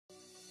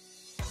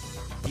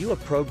You a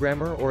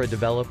programmer or a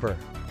developer?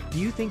 Do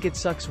you think it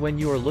sucks when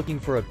you are looking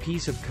for a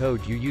piece of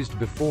code you used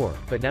before,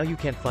 but now you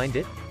can't find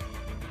it?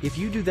 If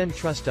you do, then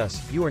trust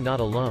us, you are not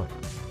alone.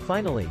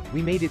 Finally,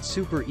 we made it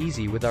super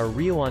easy with our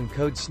Reoon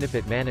Code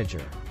Snippet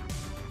Manager.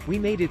 We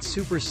made it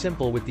super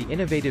simple with the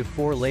innovative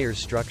 4-layer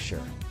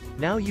structure.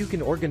 Now you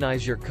can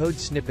organize your code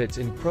snippets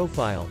in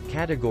profile,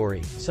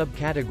 category,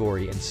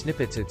 subcategory and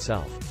snippets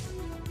itself.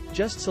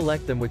 Just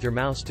select them with your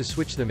mouse to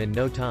switch them in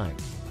no time.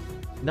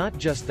 Not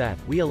just that,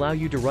 we allow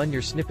you to run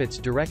your snippets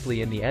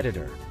directly in the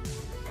editor.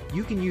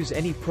 You can use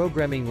any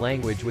programming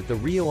language with the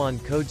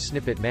Reoon Code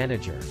Snippet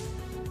Manager.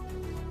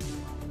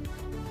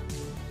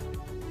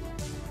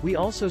 We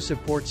also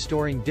support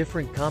storing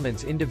different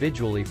comments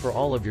individually for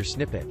all of your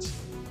snippets.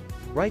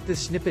 Write the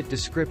snippet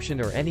description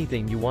or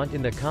anything you want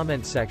in the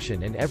comment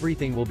section and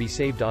everything will be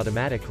saved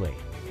automatically.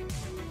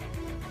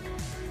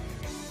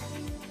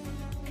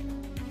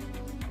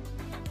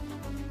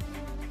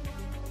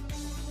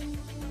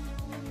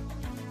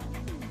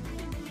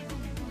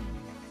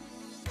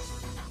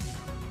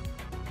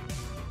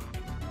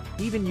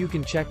 Even you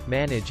can check,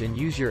 manage and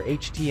use your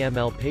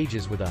HTML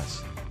pages with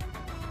us.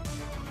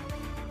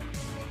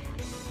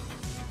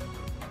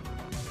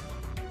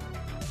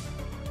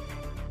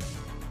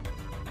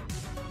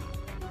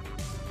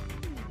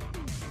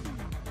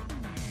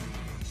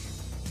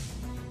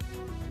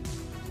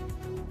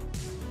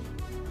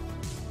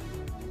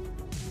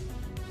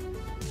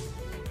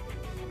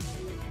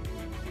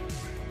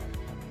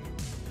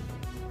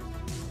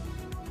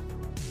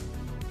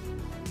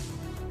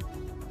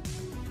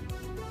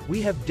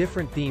 We have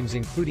different themes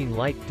including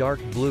light, dark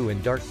blue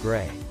and dark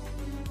gray,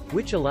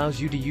 which allows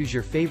you to use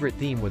your favorite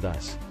theme with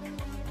us.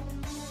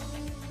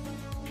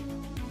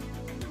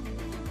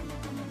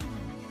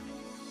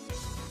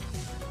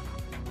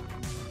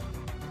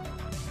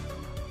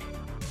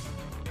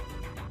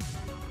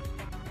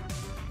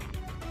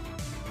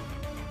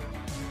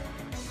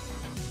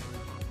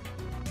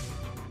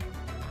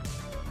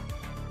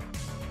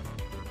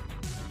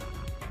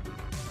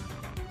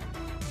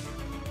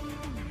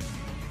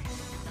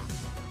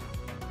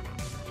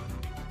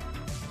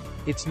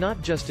 It's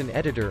not just an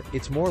editor,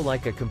 it's more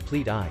like a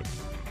complete-eyed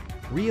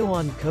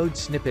Reoon Code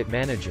Snippet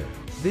Manager.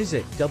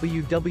 Visit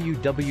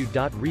www.reoon.com.